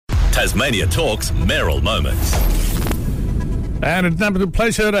Tasmania Talks Mayoral Moments. And it's a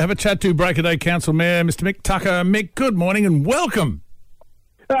pleasure to have a chat to Break a Day Council Mayor, Mr. Mick Tucker. Mick, good morning and welcome.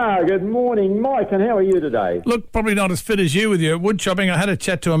 Good morning, Mike, and how are you today? Look, probably not as fit as you with your wood chopping. I had a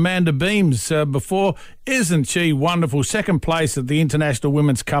chat to Amanda Beams before. Isn't she wonderful? Second place at the International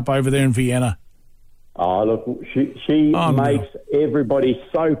Women's Cup over there in Vienna. Oh, look, she makes everybody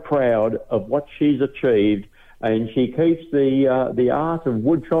so proud of what she's achieved, and she keeps the art of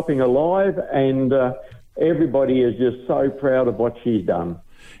wood chopping alive, and everybody is just so proud of what she's done.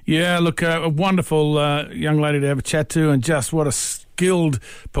 Yeah, look, a wonderful young lady to have a chat to, and just what a skilled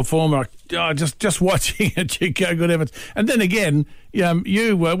performer. Just watching it, you go, good heavens. And then again,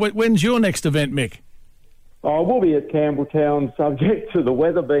 when's your next event, Mick? Oh, we'll be at Campbelltown, subject to the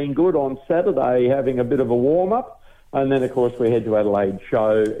weather being good, on Saturday, having a bit of a warm-up. And then, of course, we head to Adelaide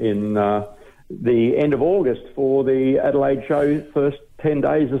Show in the end of August for the Adelaide Show first 10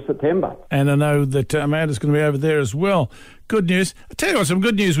 days of September. And I know that Amanda's going to be over there as well. Good news. I'll tell you what, some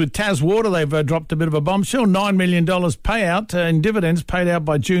good news with TasWater. They've dropped a bit of a bombshell. $9 million payout in dividends paid out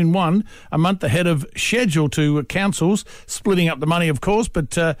by June 1, a month ahead of schedule to councils, splitting up the money, of course,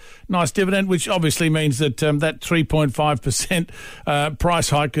 but nice dividend, which obviously means that that 3.5% price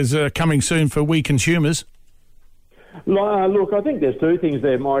hike is coming soon for we consumers. Look, I think there's two things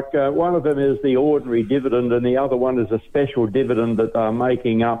there, Mike. One of them is the ordinary dividend, and the other one is a special dividend that they're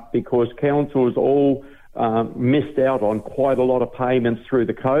making up because councils all missed out on quite a lot of payments through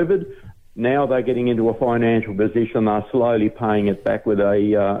the COVID. Now they're getting into a financial position. They're slowly paying it back with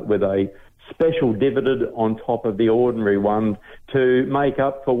a special dividend on top of the ordinary one to make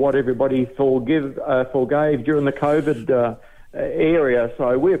up for what everybody forgave during the COVID area.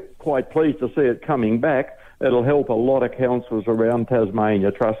 So we're quite pleased to see it coming back. It'll help a lot of councils around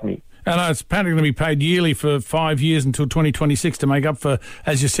Tasmania, trust me. And it's apparently going to be paid yearly for 5 years until 2026 to make up for,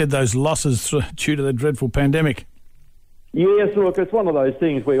 as you said, those losses due to the dreadful pandemic. Yes, look, it's one of those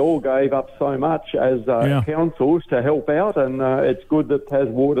things we all gave up so much as councils to help out, and it's good that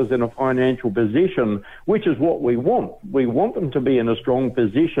TasWater's in a financial position, which is what we want. We want them to be in a strong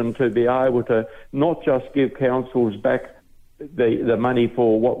position to be able to not just give councils back the money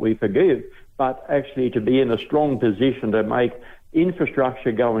for what we forgive, but actually to be in a strong position to make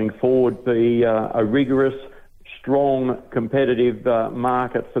infrastructure going forward be a rigorous, strong, competitive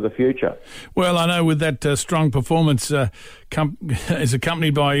market for the future. Well, I know with that strong performance is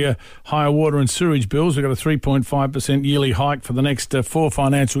accompanied by higher water and sewerage bills. We've got a 3.5% yearly hike for the next 4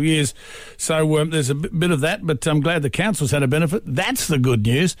 financial years. So there's a bit of that, but I'm glad the council's had a benefit. That's the good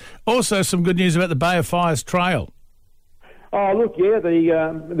news. Also some good news about the Bay of Fires Trail. Oh, look, yeah,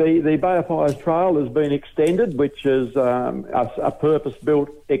 the Bay of Fires Trail has been extended, which is a purpose-built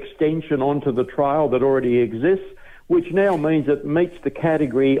extension onto the trail that already exists, which now means it meets the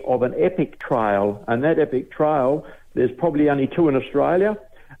category of an epic trail. And that epic trail, there's probably only 2 in Australia,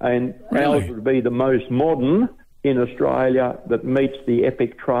 and ours would be the most modern in Australia that meets the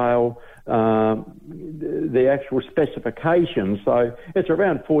epic trail, the actual specifications. So it's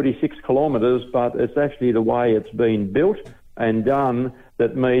around 46 kilometres, but it's actually the way it's been built and done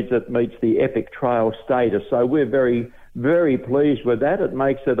that means it meets the epic trail status. So we're very, very pleased with that. It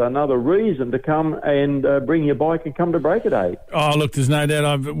makes it another reason to come and bring your bike and come to Break a Day. Oh, look, there's no doubt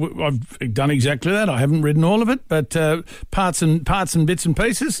I've done exactly that. I haven't ridden all of it, but parts and bits and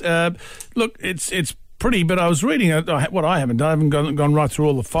pieces. Look, it's pretty, but I was reading what I haven't done. I haven't gone right through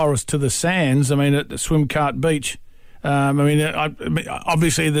all the forest to the sands. I mean, at the Swimcart Beach.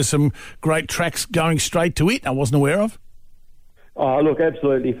 Obviously there's some great tracks going straight to it I wasn't aware of. Oh, look,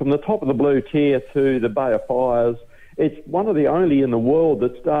 absolutely. From the top of the Blue Tier to the Bay of Fires, it's one of the only in the world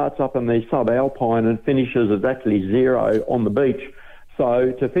that starts up in the subalpine and finishes at actually zero on the beach.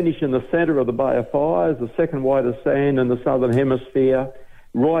 So to finish in the centre of the Bay of Fires, the second widest sand in the southern hemisphere,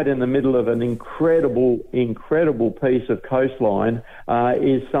 right in the middle of an incredible piece of coastline,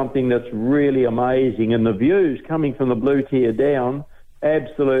 is something that's really amazing. And the views coming from the Blue Tier down,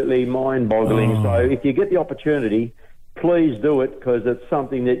 absolutely mind-boggling. Oh. So if you get the opportunity, please do it, because it's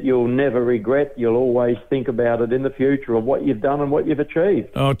something that you'll never regret. You'll always think about it in the future of what you've done and what you've achieved.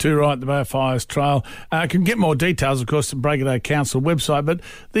 Oh, too right, the Bay of Fires Trail. Can get more details, of course, at the Break a Day Council website. But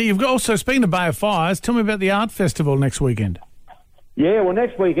you've also, speaking of Bay of Fires, tell me about the art festival next weekend. Yeah, well,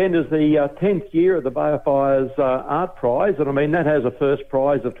 next weekend is the 10th year of the Bay of Fires Art Prize, and I mean, that has a first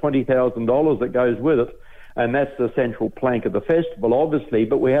prize of $20,000 that goes with it, and that's the central plank of the festival, obviously,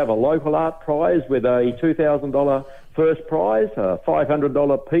 but we have a local art prize with a $2,000 first prize, a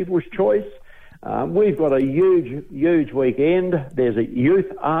 $500 People's Choice. We've got a huge weekend. There's a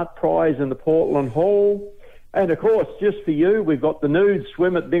youth art prize in the Portland Hall. And, of course, just for you, we've got the nude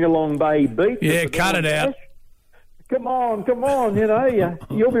swim at Bingalong Bay Beach. Yeah, cut it out. Come on,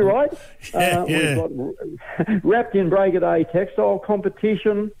 you'll be right. We've got Wrapped in Break a Day textile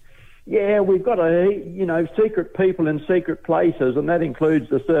competition. Yeah, we've got secret people in secret places, and that includes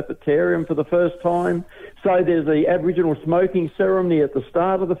the Serpentarium for the first time. So there's the Aboriginal smoking ceremony at the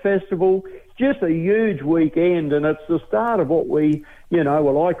start of the festival. Just a huge weekend, and it's the start of what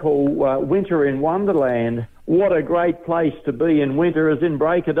I call winter in Wonderland. What a great place to be in winter is in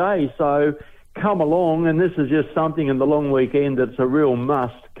Break a Day. So come along, and this is just something in the long weekend that's a real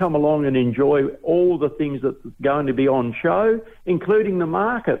must. Come along and enjoy all the things that's going to be on show, including the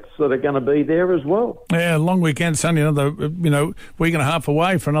markets that are going to be there as well. Yeah, long weekend, it's only another week and a half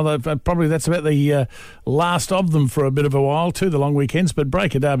away for another. Probably that's about the last of them for a bit of a while too. The long weekends, but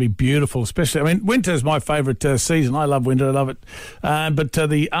Break a Day will be beautiful. Especially, winter's my favourite season. I love winter. I love it. But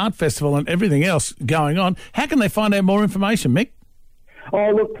the art festival and everything else going on. How can they find out more information, Mick?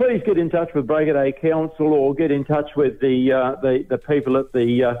 Oh, look, please get in touch with Break a Day Council or get in touch with the people at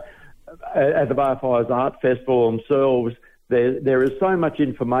the Barfires Art Festival themselves. There is so much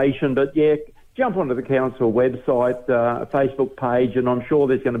information, but yeah, jump onto the council website, Facebook page, and I'm sure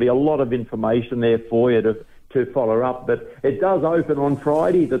there's going to be a lot of information there for you to follow up. But it does open on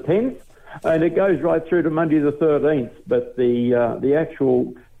Friday the 10th, and it goes right through to Monday the 13th. But the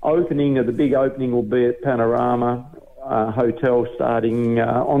actual opening, the big opening, will be at Panorama Hotel starting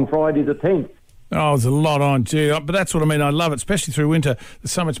on Friday the 10th. Oh, there's a lot on, gee. But that's what I mean. I love it, especially through winter.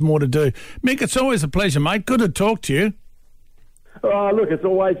 There's so much more to do. Mick, it's always a pleasure, mate. Good to talk to you. Look, it's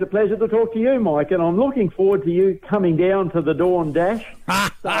always a pleasure to talk to you, Mike, and I'm looking forward to you coming down to the Dawn Dash.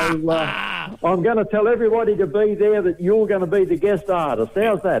 So I'm going to tell everybody to be there that you're going to be the guest artist.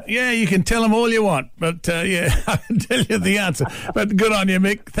 How's that? Yeah, you can tell them all you want, but I can tell you the answer. But good on you,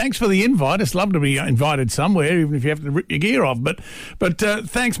 Mick. Thanks for the invite. It's lovely to be invited somewhere, even if you have to rip your gear off. But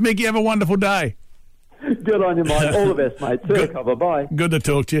thanks, Mick. You have a wonderful day. Good on you, mate. All the best, mate. Bye. Good to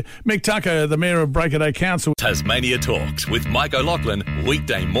talk to you. Mick Tucker, the Mayor of Break a Day Council. Tasmania Talks with Mike O'Loughlin,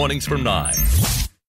 weekday mornings from 9.